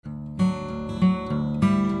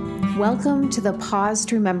Welcome to the Pause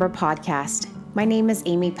to Remember podcast. My name is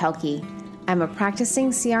Amy Pelkey. I'm a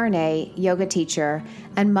practicing CRNA, yoga teacher,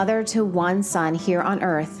 and mother to one son here on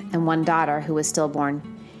earth and one daughter who is stillborn.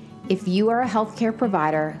 If you are a healthcare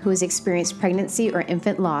provider who has experienced pregnancy or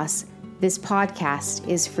infant loss, this podcast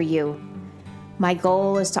is for you. My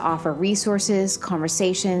goal is to offer resources,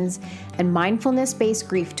 conversations, and mindfulness-based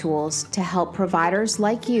grief tools to help providers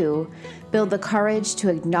like you build the courage to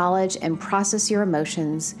acknowledge and process your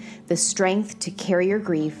emotions, the strength to carry your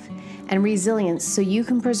grief, and resilience so you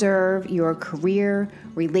can preserve your career,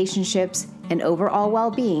 relationships, and overall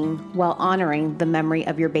well-being while honoring the memory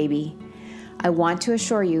of your baby. I want to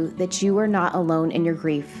assure you that you are not alone in your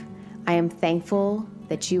grief. I am thankful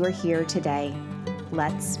that you are here today.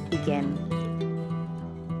 Let's begin.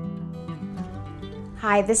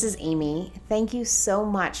 Hi, this is Amy. Thank you so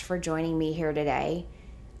much for joining me here today.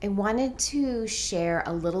 I wanted to share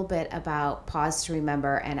a little bit about Pause to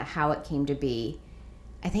Remember and how it came to be.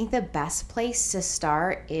 I think the best place to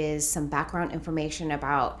start is some background information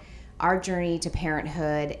about our journey to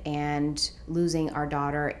parenthood and losing our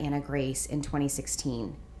daughter, Anna Grace, in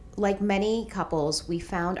 2016. Like many couples, we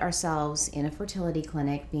found ourselves in a fertility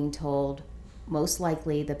clinic being told most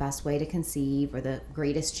likely the best way to conceive or the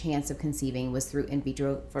greatest chance of conceiving was through in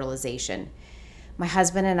vitro fertilization. My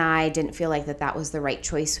husband and I didn't feel like that was the right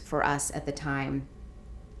choice for us at the time.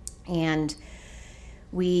 And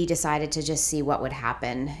we decided to just see what would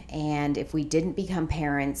happen. And if we didn't become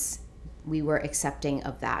parents, we were accepting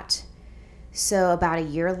of that. So about a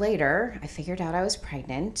year later, I figured out I was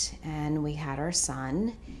pregnant and we had our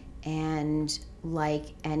son. And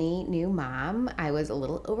like any new mom, I was a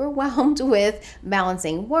little overwhelmed with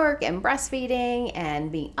balancing work and breastfeeding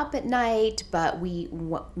and being up at night, but we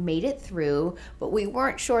made it through, but we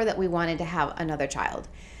weren't sure that we wanted to have another child.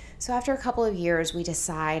 So after a couple of years, we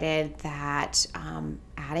decided that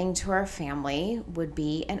adding to our family would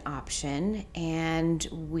be an option, and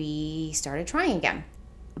we started trying again.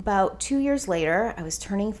 About 2 years later, I was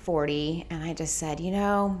turning 40, and I just said,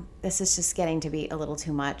 this is just getting to be a little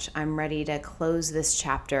too much. I'm ready to close this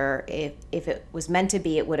chapter. If it was meant to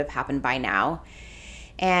be, it would have happened by now.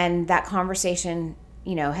 And that conversation,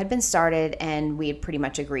 had been started, and we had pretty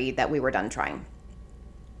much agreed that we were done trying.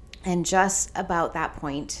 And just about that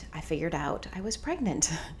point, I figured out I was pregnant.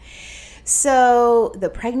 So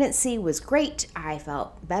the pregnancy was great. I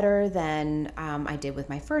felt better than I did with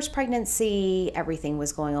my first pregnancy. Everything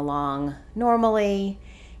was going along normally.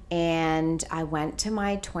 And I went to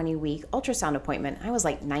my 20-week ultrasound appointment. I was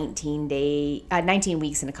like 19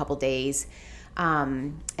 weeks in a couple days.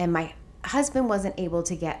 And my husband wasn't able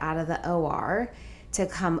to get out of the OR to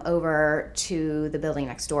come over to the building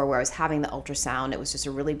next door where I was having the ultrasound. It was just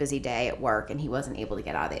a really busy day at work, and he wasn't able to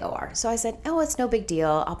get out of the OR. So I said, it's no big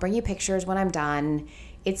deal. I'll bring you pictures when I'm done.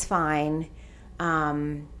 It's fine.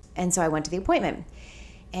 And so I went to the appointment.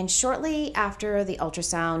 And shortly after the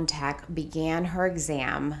ultrasound tech began her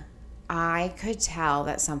exam, I could tell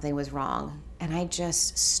that something was wrong. And I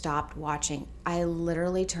just stopped watching. I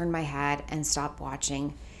literally turned my head and stopped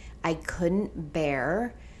watching. I couldn't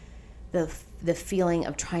bear the feeling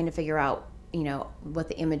of trying to figure out, what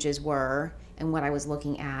the images were and what I was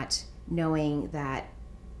looking at, knowing that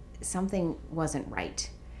something wasn't right.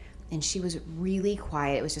 And she was really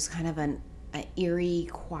quiet. It was just kind of an eerie,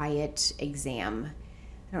 quiet exam.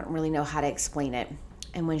 I don't really know how to explain it.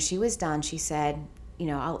 And when she was done, she said,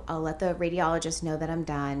 I'll let the radiologist know that I'm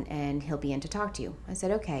done and he'll be in to talk to you. I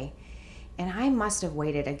said, okay. And I must have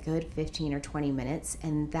waited a good 15 or 20 minutes,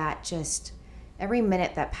 and that just... every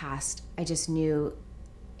minute that passed, I just knew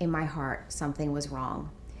in my heart something was wrong.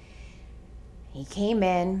 He came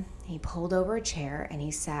in, he pulled over a chair, and he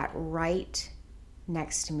sat right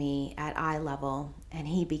next to me at eye level, and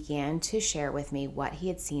he began to share with me what he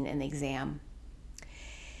had seen in the exam.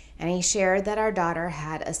 And he shared that our daughter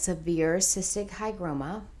had a severe cystic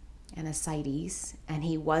hygroma and ascites, and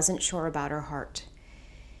he wasn't sure about her heart.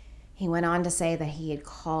 He went on to say that he had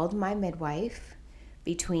called my midwife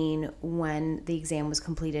between when the exam was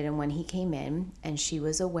completed and when he came in, and she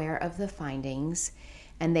was aware of the findings,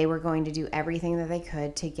 and they were going to do everything that they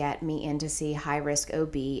could to get me in to see high-risk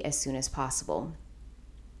OB as soon as possible.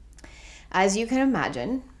 As you can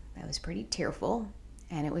imagine, I was pretty tearful,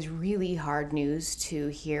 and it was really hard news to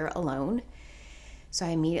hear alone. So I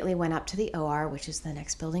immediately went up to the OR, which is the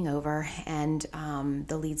next building over, and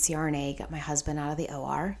the lead CRNA got my husband out of the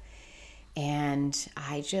OR. And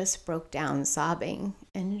I just broke down sobbing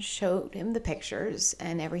and showed him the pictures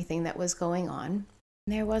and everything that was going on.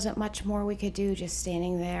 There wasn't much more we could do just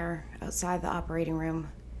standing there outside the operating room.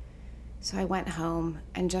 So I went home,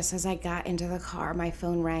 and just as I got into the car, my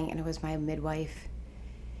phone rang, and it was my midwife.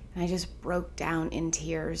 And I just broke down in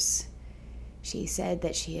tears. She said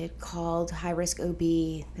that she had called high risk OB,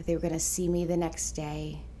 that they were going to see me the next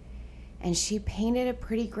day. And she painted a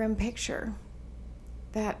pretty grim picture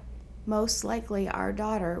that most likely our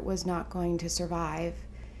daughter was not going to survive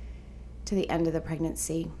to the end of the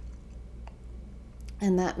pregnancy.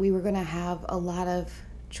 And that we were going to have a lot of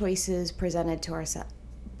choices presented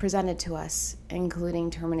to us,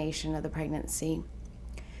 including termination of the pregnancy.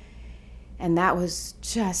 And that was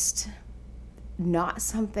just not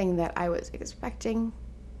something that I was expecting,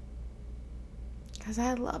 because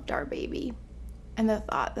I loved our baby. And the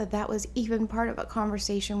thought that that was even part of a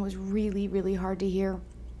conversation was really, really hard to hear.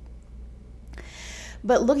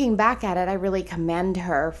 But looking back at it, I really commend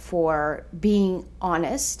her for being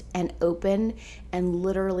honest and open and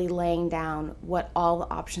literally laying down what all the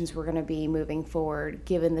options were going to be moving forward,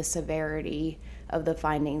 given the severity of the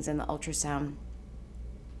findings in the ultrasound.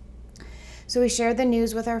 So we shared the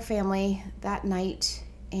news with our family that night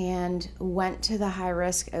and went to the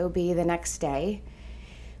high-risk OB the next day.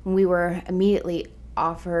 We were immediately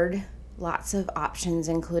offered lots of options,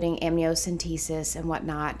 including amniocentesis and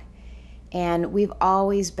whatnot. And we've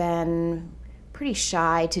always been pretty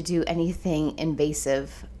shy to do anything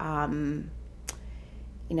invasive.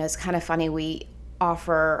 It's kind of funny. We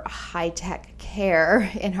offer high-tech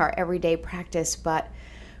care in our everyday practice, but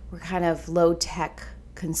we're kind of low-tech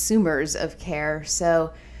consumers of care.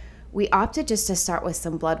 So we opted just to start with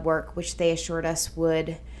some blood work, which they assured us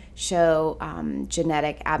would show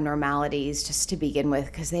genetic abnormalities just to begin with,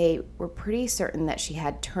 because they were pretty certain that she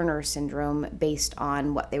had Turner syndrome based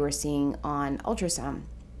on what they were seeing on ultrasound.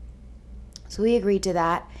 So we agreed to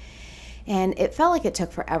that, and it felt like it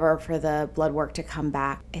took forever for the blood work to come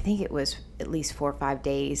back. I think it was at least 4 or 5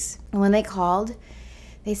 days. And when they called,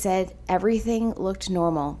 they said everything looked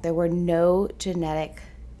normal. There were no genetic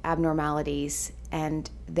abnormalities, and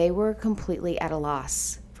they were completely at a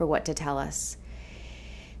loss for what to tell us.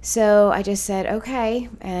 So I just said, okay.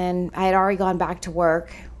 And I had already gone back to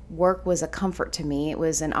work. Work was a comfort to me. It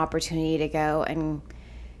was an opportunity to go and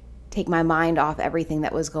take my mind off everything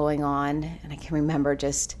that was going on. And I can remember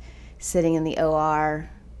just sitting in the OR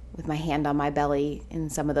with my hand on my belly in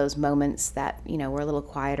some of those moments that, were a little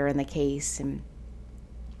quieter in the case, and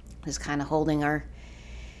just kind of holding her.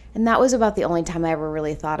 And that was about the only time I ever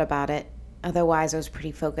really thought about it. Otherwise, I was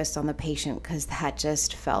pretty focused on the patient, because that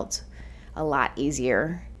just felt a lot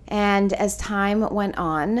easier. And as time went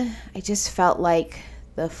on, I just felt like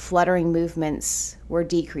the fluttering movements were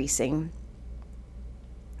decreasing.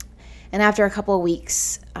 And after a couple of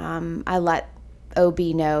weeks, I let OB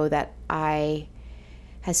know that I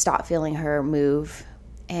had stopped feeling her move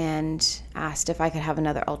and asked if I could have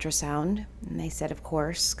another ultrasound. And they said, of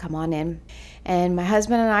course, come on in. And my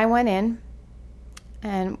husband and I went in,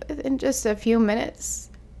 and within just a few minutes,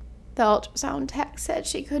 the ultrasound tech said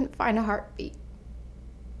she couldn't find a heartbeat.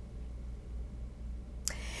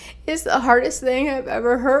 It's the hardest thing I've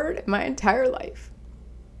ever heard in my entire life.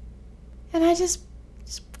 And I just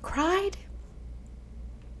cried.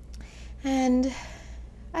 And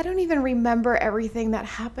I don't even remember everything that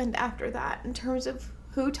happened after that in terms of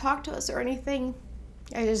who talked to us or anything.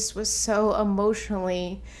 I just was so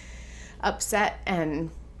emotionally upset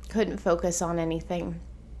and couldn't focus on anything.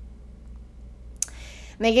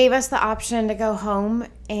 And they gave us the option to go home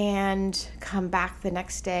and come back the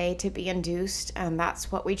next day to be induced, and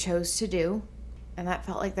that's what we chose to do. And that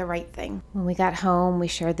felt like the right thing. When we got home, we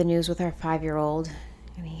shared the news with our 5-year-old,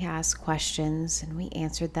 and he asked questions, and we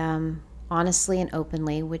answered them honestly and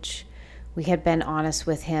openly, which we had been honest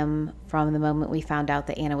with him from the moment we found out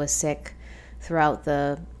that Anna was sick throughout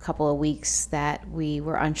the couple of weeks that we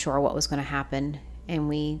were unsure what was going to happen. And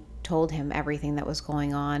we told him everything that was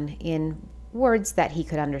going on in words that he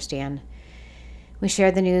could understand. We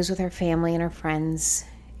shared the news with our family and our friends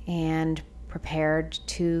and prepared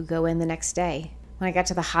to go in the next day. When I got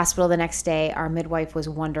to the hospital the next day, our midwife was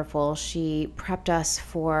wonderful. She prepped us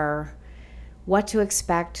for what to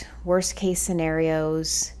expect, worst case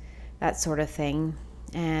scenarios, that sort of thing.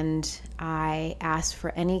 And I asked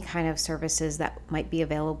for any kind of services that might be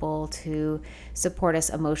available to support us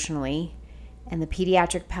emotionally. And the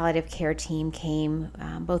pediatric palliative care team came,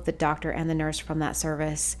 both the doctor and the nurse from that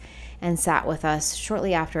service, and sat with us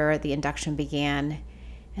shortly after the induction began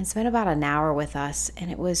and spent about an hour with us. And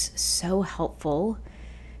it was so helpful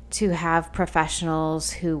to have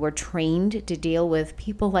professionals who were trained to deal with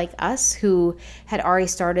people like us who had already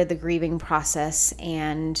started the grieving process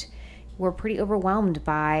and were pretty overwhelmed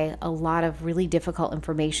by a lot of really difficult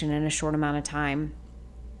information in a short amount of time.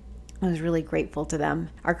 I was really grateful to them.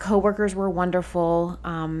 Our coworkers were wonderful.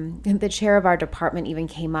 The chair of our department even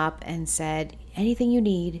came up and said, anything you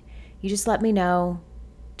need, you just let me know.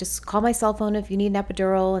 Just call my cell phone if you need an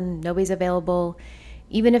epidural and nobody's available.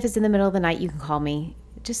 Even if it's in the middle of the night, you can call me.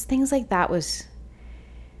 Just things like that was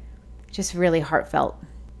just really heartfelt.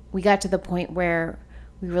 We got to the point where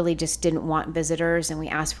we really just didn't want visitors and we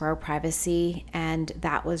asked for our privacy, and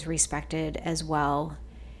that was respected as well.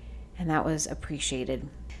 And that was appreciated.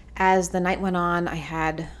 As the night went on, I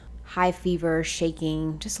had high fever,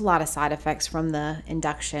 shaking, just a lot of side effects from the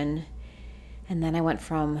induction. And then I went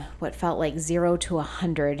from what felt like 0 to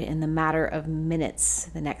 100 in the matter of minutes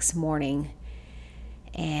the next morning.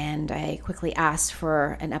 And I quickly asked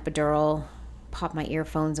for an epidural, popped my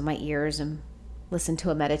earphones in my ears, and listened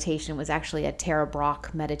to a meditation. It was actually a Tara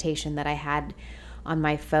Brach meditation that I had on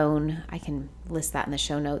my phone. I can list that in the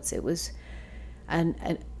show notes. It was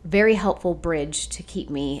a very helpful bridge to keep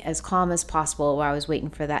me as calm as possible while I was waiting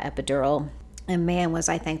for that epidural. And man, was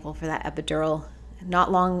I thankful for that epidural.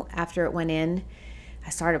 Not long after it went in, I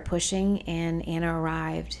started pushing and Anna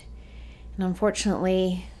arrived. And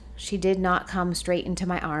unfortunately, she did not come straight into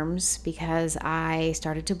my arms because I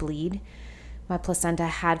started to bleed. My placenta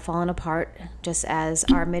had fallen apart, just as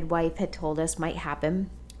our midwife had told us might happen.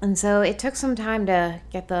 And so it took some time to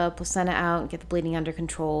get the placenta out, get the bleeding under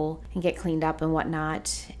control, and get cleaned up and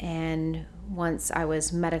whatnot. And once I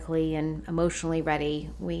was medically and emotionally ready,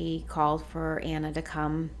 we called for Anna to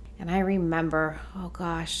come. And I remember, oh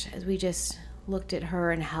gosh, as we just looked at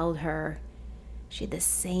her and held her, she had the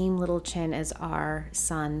same little chin as our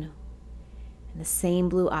son and the same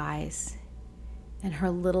blue eyes. And her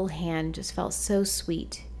little hand just felt so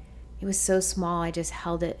sweet. It was so small, I just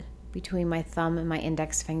held it between my thumb and my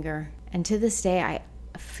index finger. And to this day, I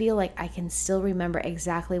feel like I can still remember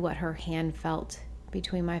exactly what her hand felt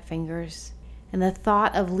between my fingers. And the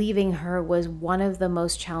thought of leaving her was one of the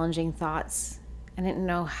most challenging thoughts. I didn't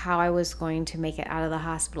know how I was going to make it out of the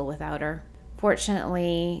hospital without her.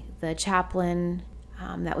 Fortunately, the chaplain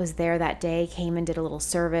that was there that day came and did a little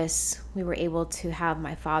service. We were able to have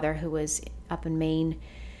my father, who was up in Maine,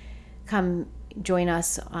 come join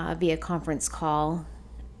us via conference call.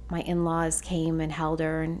 My in-laws came and held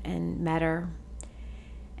her and met her.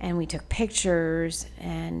 And we took pictures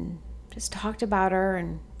and just talked about her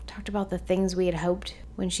and talked about the things we had hoped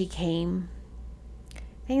when she came.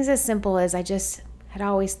 Things as simple as I just had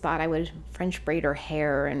always thought I would French braid her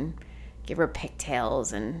hair and give her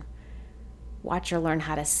pigtails and watch her learn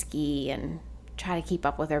how to ski and try to keep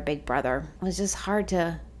up with her big brother. It was just hard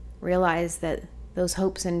to realize that those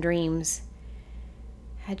hopes and dreams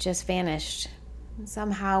had just vanished.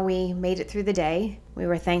 Somehow we made it through the day. We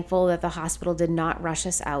were thankful that the hospital did not rush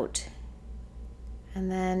us out.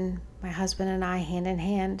 And then my husband and I, hand in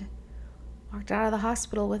hand, walked out of the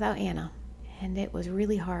hospital without Anna. And it was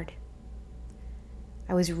really hard.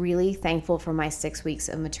 I was really thankful for my 6 weeks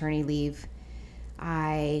of maternity leave.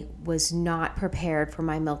 I was not prepared for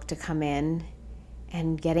my milk to come in,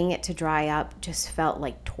 and getting it to dry up just felt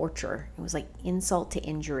like torture. It was like insult to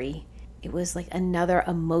injury. It was like another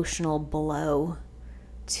emotional blow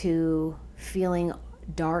to feeling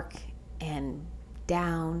dark and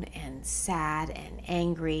down and sad and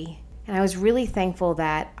angry. And I was really thankful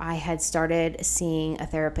that I had started seeing a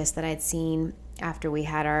therapist that I'd seen after we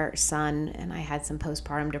had our son, and I had some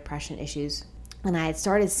postpartum depression issues. And I had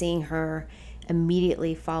started seeing her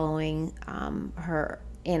immediately following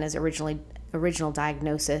Anna's original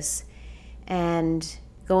diagnosis. And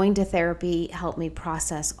going to therapy helped me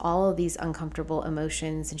process all of these uncomfortable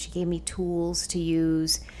emotions, and she gave me tools to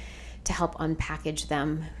use to help unpackage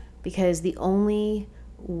them, because the only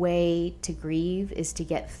way to grieve is to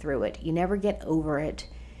get through it. You never get over it,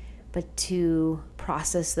 but to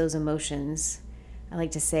process those emotions. I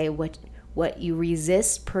like to say what you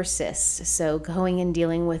resist persists. So going and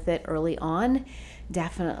dealing with it early on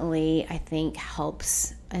definitely, I think,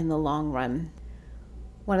 helps in the long run.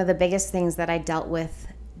 One of the biggest things that I dealt with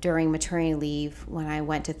during maternity leave when I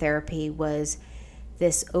went to therapy was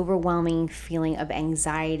this overwhelming feeling of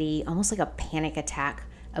anxiety, almost like a panic attack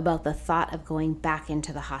about the thought of going back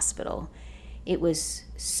into the hospital. It was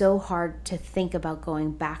so hard to think about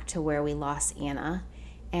going back to where we lost Anna,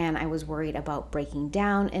 and I was worried about breaking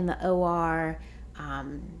down in the OR,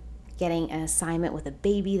 getting an assignment with a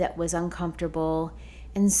baby that was uncomfortable.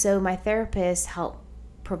 And so my therapist helped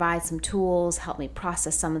provide some tools, helped me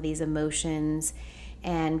process some of these emotions,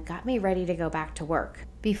 and got me ready to go back to work.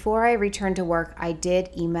 Before I returned to work, I did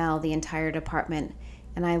email the entire department,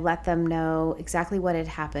 and I let them know exactly what had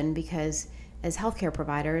happened, because as healthcare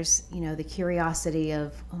providers, the curiosity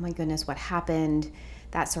of, oh my goodness, what happened?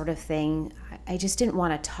 that sort of thing. I just didn't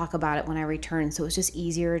want to talk about it when I returned, so it was just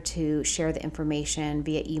easier to share the information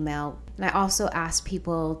via email. And I also asked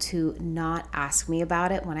people to not ask me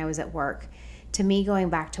about it when I was at work. To me, going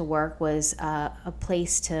back to work was a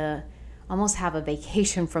place to almost have a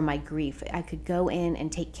vacation from my grief. I could go in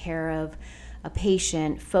and take care of a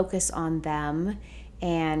patient, focus on them,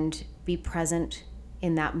 and be present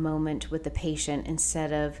in that moment with the patient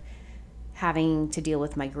instead of having to deal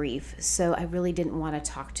with my grief. So I really didn't want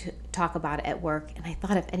to talk about it at work, and I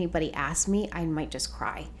thought if anybody asked me, I might just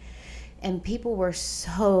cry. And people were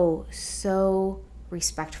so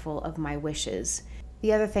respectful of my wishes.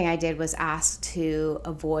 The other thing I did was ask to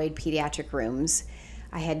avoid pediatric rooms.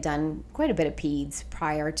 I had done quite a bit of peds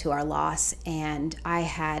prior to our loss, and I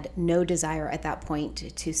had no desire at that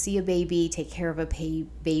point to see a baby, take care of a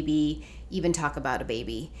baby, even talk about a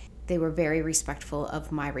baby. They were very respectful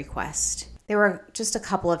of my request. There were just a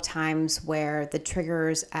couple of times where the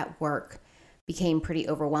triggers at work became pretty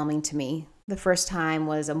overwhelming to me. The first time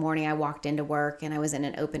was a morning I walked into work and I was in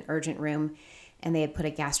an open urgent room, and they had put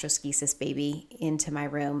a gastroschisis baby into my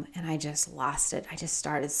room, and I just lost it. I just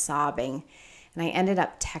started sobbing. And I ended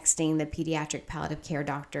up texting the pediatric palliative care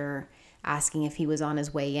doctor asking if he was on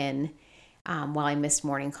his way in while I missed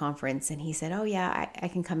morning conference. And he said, oh yeah, I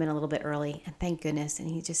can come in a little bit early. And thank goodness. And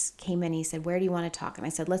he just came in, he said, where do you want to talk? And I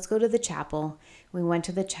said, let's go to the chapel. We went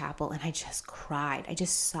to the chapel and I just cried. I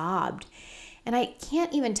just sobbed. And I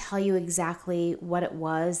can't even tell you exactly what it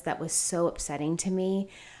was that was so upsetting to me.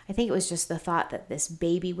 I think it was just the thought that this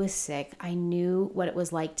baby was sick. I knew what it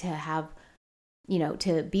was like to have,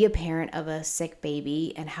 to be a parent of a sick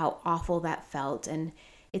baby and how awful that felt. And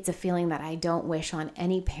it's a feeling that I don't wish on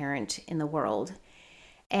any parent in the world.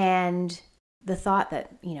 And the thought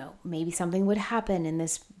that, maybe something would happen and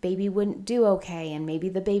this baby wouldn't do okay and maybe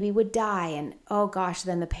the baby would die and, oh gosh,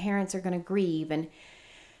 then the parents are going to grieve. And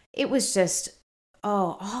it was just,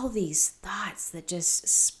 all these thoughts that just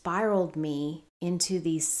spiraled me into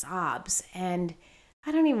these sobs. And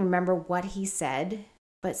I don't even remember what he said,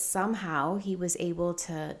 but somehow he was able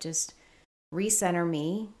to just recenter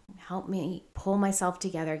me, help me pull myself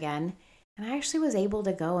together again. And I actually was able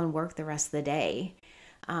to go and work the rest of the day.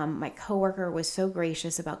 My coworker was so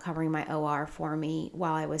gracious about covering my OR for me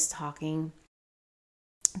while I was talking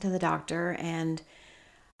to the doctor. And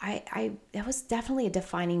it was definitely a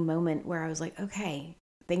defining moment where I was like, okay,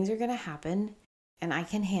 things are going to happen and I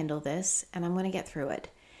can handle this and I'm going to get through it.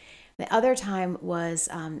 The other time was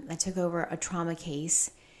I took over a trauma case.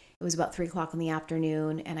 It was about 3:00 in the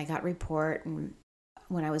afternoon, and I got a report. And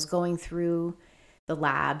when I was going through the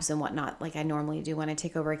labs and whatnot, like I normally do when I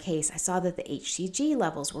take over a case, I saw that the HCG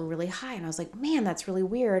levels were really high. And I was like, man, that's really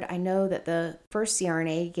weird. I know that the first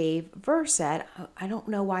CRNA gave Versed. I don't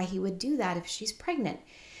know why he would do that if she's pregnant.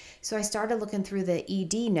 So I started looking through the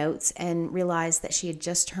ED notes and realized that she had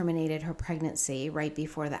just terminated her pregnancy right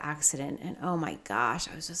before the accident. And oh my gosh,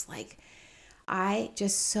 I was just like, I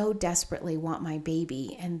just so desperately want my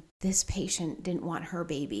baby. And this patient didn't want her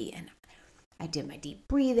baby. And I did my deep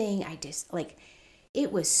breathing.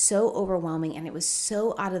 It was so overwhelming and it was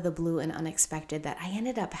so out of the blue and unexpected that I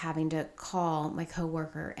ended up having to call my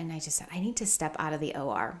coworker and I just said, I need to step out of the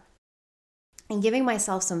OR. And giving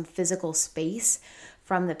myself some physical space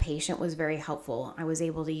from the patient was very helpful. I was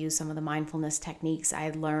able to use some of the mindfulness techniques I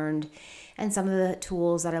had learned and some of the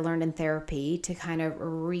tools that I learned in therapy to kind of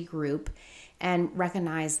regroup and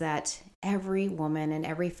recognize that every woman and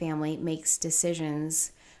every family makes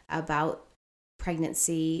decisions about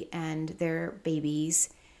pregnancy and their babies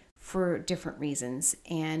for different reasons.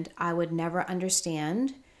 And I would never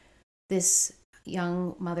understand this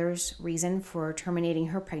young mother's reason for terminating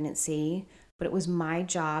her pregnancy, but it was my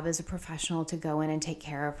job as a professional to go in and take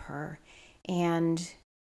care of her. And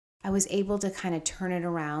I was able to kind of turn it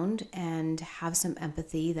around and have some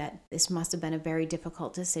empathy that this must have been a very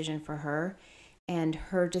difficult decision for her. And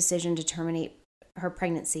her decision to terminate her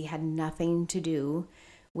pregnancy had nothing to do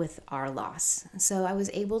with our loss. So I was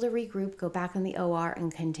able to regroup, go back in the OR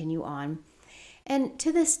and continue on. And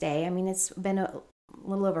to this day, it's been a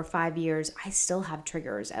little over 5 years, I still have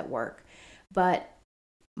triggers at work, but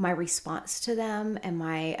my response to them and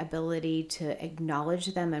my ability to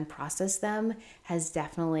acknowledge them and process them has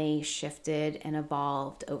definitely shifted and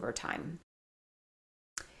evolved over time.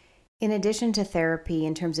 In addition to therapy,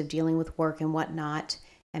 in terms of dealing with work and whatnot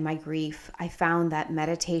and my grief, I found that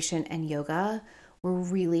meditation and yoga were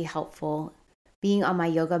really helpful. Being on my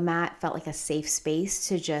yoga mat felt like a safe space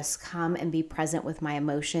to just come and be present with my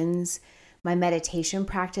emotions. My meditation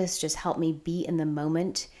practice just helped me be in the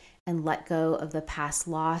moment and let go of the past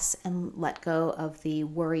loss and let go of the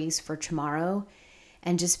worries for tomorrow.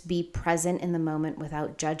 and just be present in the moment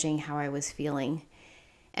without judging how I was feeling.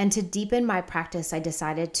 And to deepen my practice, I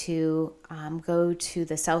decided to go to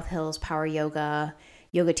the South Hills Power Yoga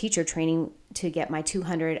teacher training to get my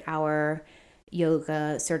 200-hour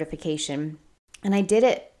yoga certification. And I did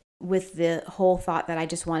it with the whole thought that I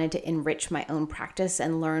just wanted to enrich my own practice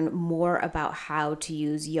and learn more about how to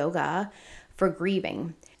use yoga for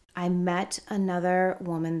grieving. I met another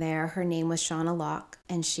woman there. Her name was Shauna Locke,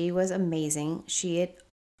 and she was amazing. She had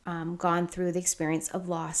gone through the experience of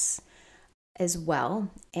loss as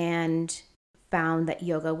well and found that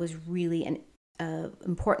yoga was really an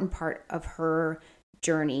important part of her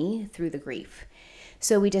journey through the grief.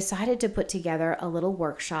 So we decided to put together a little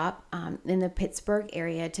workshop in the Pittsburgh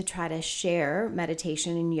area to try to share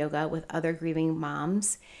meditation and yoga with other grieving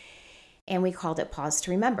moms. And we called it Pause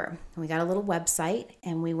to Remember. We got a little website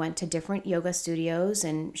and we went to different yoga studios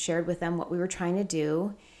and shared with them what we were trying to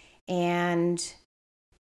do and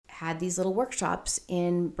had these little workshops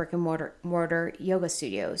in brick and mortar yoga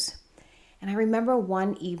studios. And I remember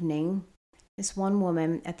one evening, this one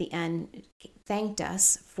woman at the end thanked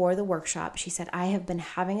us for the workshop. She said, "I have been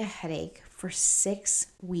having a headache for 6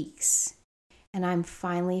 weeks and I'm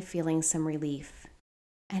finally feeling some relief."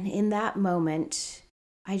 And in that moment,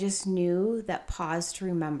 I just knew that Pause to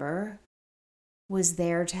Remember was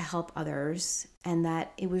there to help others and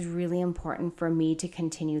that it was really important for me to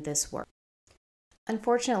continue this work.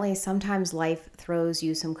 Unfortunately, sometimes life throws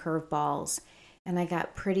you some curveballs, and I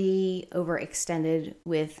got pretty overextended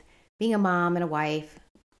with being a mom and a wife,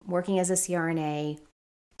 working as a CRNA,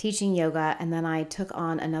 teaching yoga, and then I took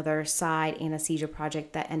on another side anesthesia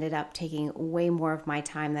project that ended up taking way more of my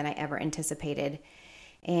time than I ever anticipated.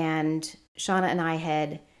 And Shauna and I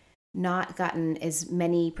had not gotten as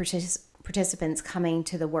many participants coming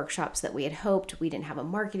to the workshops that we had hoped. We didn't have a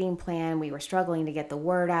marketing plan. We were struggling to get the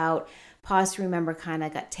word out. Pause to Remember kind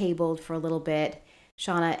of got tabled for a little bit.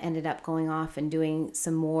 Shauna ended up going off and doing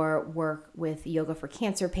some more work with yoga for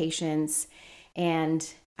cancer patients.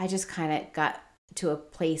 And I just kind of got to a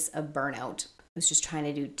place of burnout. I was just trying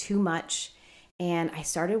to do too much. And I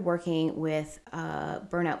started working with a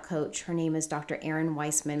burnout coach. Her name is Dr. Erin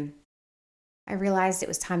Weissman. I realized it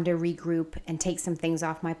was time to regroup and take some things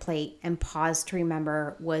off my plate, and Pause to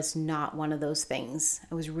Remember was not one of those things.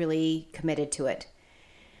 I was really committed to it.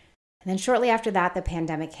 And then shortly after that, the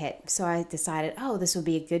pandemic hit. So I decided, this would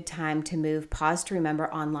be a good time to move Pause to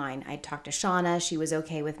Remember online. I talked to Shauna. She was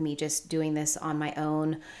okay with me just doing this on my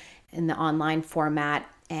own in the online format,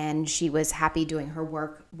 and she was happy doing her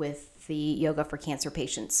work with the yoga for cancer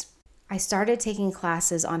patients. I started taking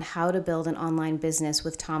classes on how to build an online business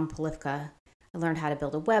with Tom Polifka. I learned how to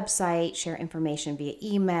build a website, share information via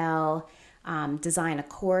email, design a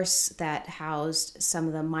course that housed some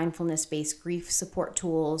of the mindfulness-based grief support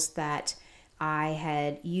tools that I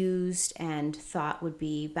had used and thought would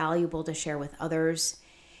be valuable to share with others.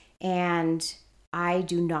 And I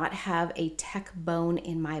do not have a tech bone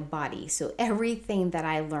in my body. So everything that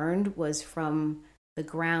I learned was from the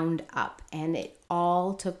ground up. And it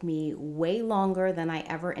all took me way longer than I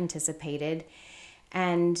ever anticipated.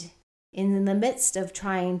 And in the midst of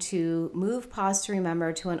trying to move Pause to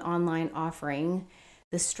Remember to an online offering,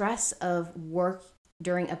 the stress of work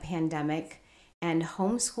during a pandemic and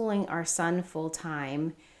homeschooling our son full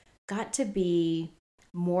time got to be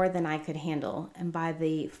more than I could handle. And by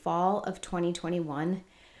the fall of 2021,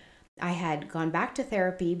 I had gone back to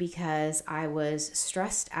therapy because I was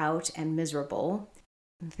stressed out and miserable.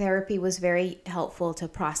 Therapy was very helpful to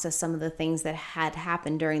process some of the things that had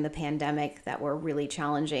happened during the pandemic that were really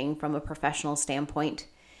challenging from a professional standpoint.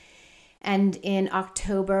 And in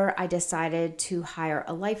October, I decided to hire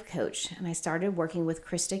a life coach, and I started working with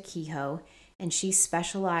Krista Kehoe, and she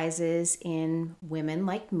specializes in women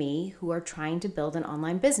like me who are trying to build an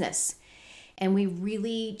online business. And we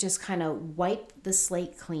really just kind of wiped the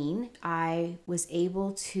slate clean. I was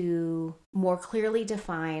able to more clearly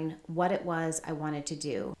define what it was I wanted to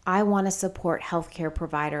do. I want to support healthcare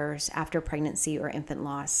providers after pregnancy or infant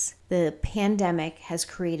loss. The pandemic has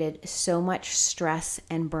created so much stress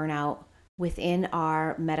and burnout within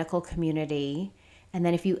our medical community. And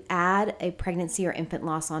then if you add a pregnancy or infant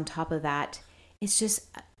loss on top of that, it's just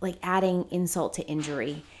like adding insult to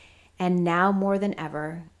injury. And now more than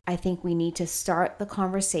ever, I think we need to start the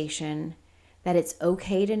conversation that it's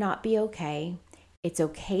okay to not be okay. It's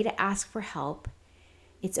okay to ask for help.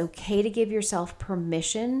 It's okay to give yourself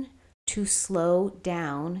permission to slow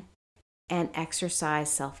down and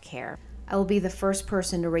exercise self-care. I will be the first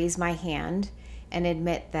person to raise my hand and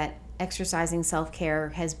admit that exercising self-care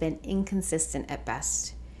has been inconsistent at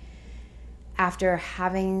best. After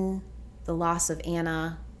having the loss of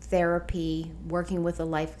Anna therapy, working with a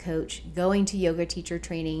life coach, going to yoga teacher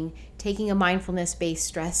training, taking a mindfulness-based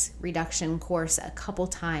stress reduction course a couple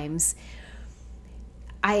times,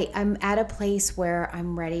 I'm at a place where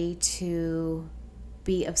I'm ready to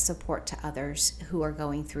be of support to others who are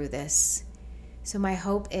going through this. So my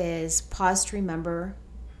hope is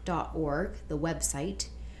pausetoremember.org, the website,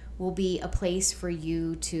 will be a place for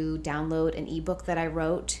you to download an ebook that I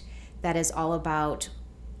wrote that is all about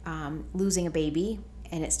losing a baby.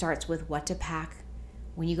 And it starts with what to pack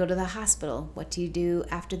when you go to the hospital, what do you do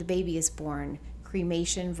after the baby is born,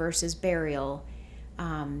 cremation versus burial,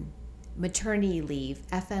 maternity leave,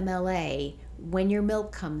 FMLA, when your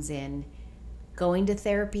milk comes in, going to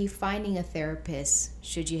therapy, finding a therapist,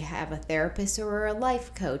 should you have a therapist or a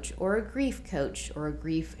life coach or a grief coach or a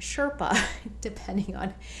grief Sherpa, depending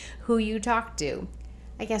on who you talk to.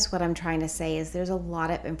 I guess what I'm trying to say is there's a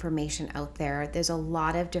lot of information out there. There's a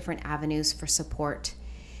lot of different avenues for support.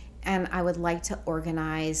 And I would like to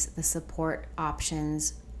organize the support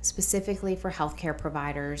options specifically for healthcare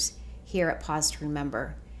providers here at Pause to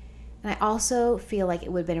Remember. And I also feel like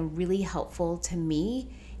it would have been really helpful to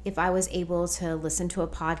me if I was able to listen to a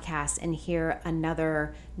podcast and hear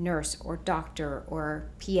another nurse or doctor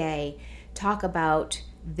or PA talk about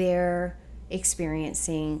their experience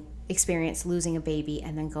losing a baby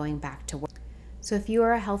and then going back to work. So if you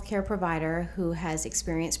are a healthcare provider who has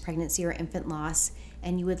experienced pregnancy or infant loss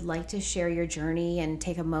and you would like to share your journey and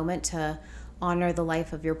take a moment to honor the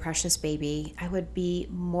life of your precious baby, I would be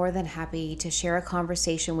more than happy to share a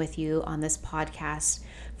conversation with you on this podcast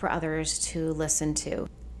for others to listen to.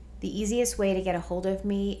 The easiest way to get a hold of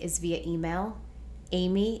me is via email,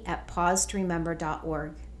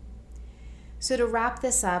 amy@pausetoremember.org. So to wrap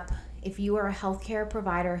this up, if you are a healthcare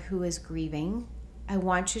provider who is grieving, I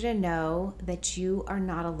want you to know that you are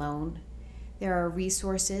not alone. There are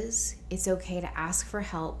resources. It's okay to ask for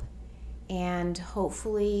help. And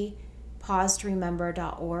hopefully,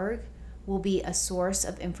 pausetoremember.org will be a source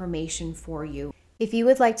of information for you. If you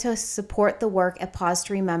would like to support the work at Pause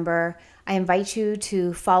to Remember, I invite you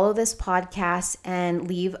to follow this podcast and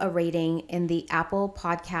leave a rating in the Apple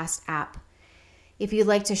Podcast app. If you'd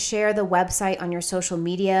like to share the website on your social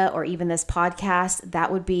media or even this podcast,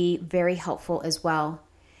 that would be very helpful as well.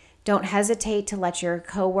 Don't hesitate to let your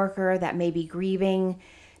coworker that may be grieving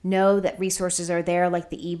know that resources are there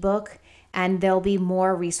like the ebook, and there'll be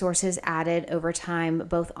more resources added over time,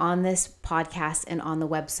 both on this podcast and on the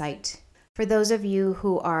website. For those of you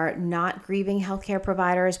who are not grieving healthcare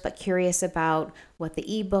providers but curious about what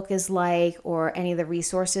the ebook is like or any of the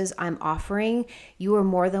resources I'm offering, you are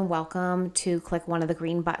more than welcome to click one of the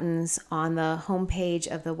green buttons on the homepage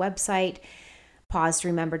of the website,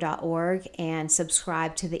 pausetoremember.org, and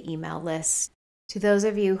subscribe to the email list. To those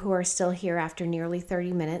of you who are still here after nearly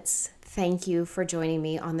 30 minutes, thank you for joining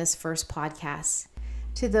me on this first podcast.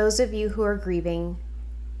 To those of you who are grieving,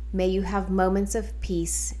 may you have moments of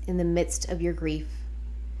peace in the midst of your grief.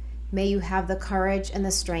 May you have the courage and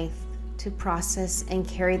the strength to process and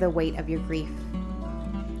carry the weight of your grief.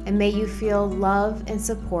 And may you feel love and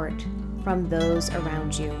support from those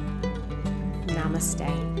around you. Namaste.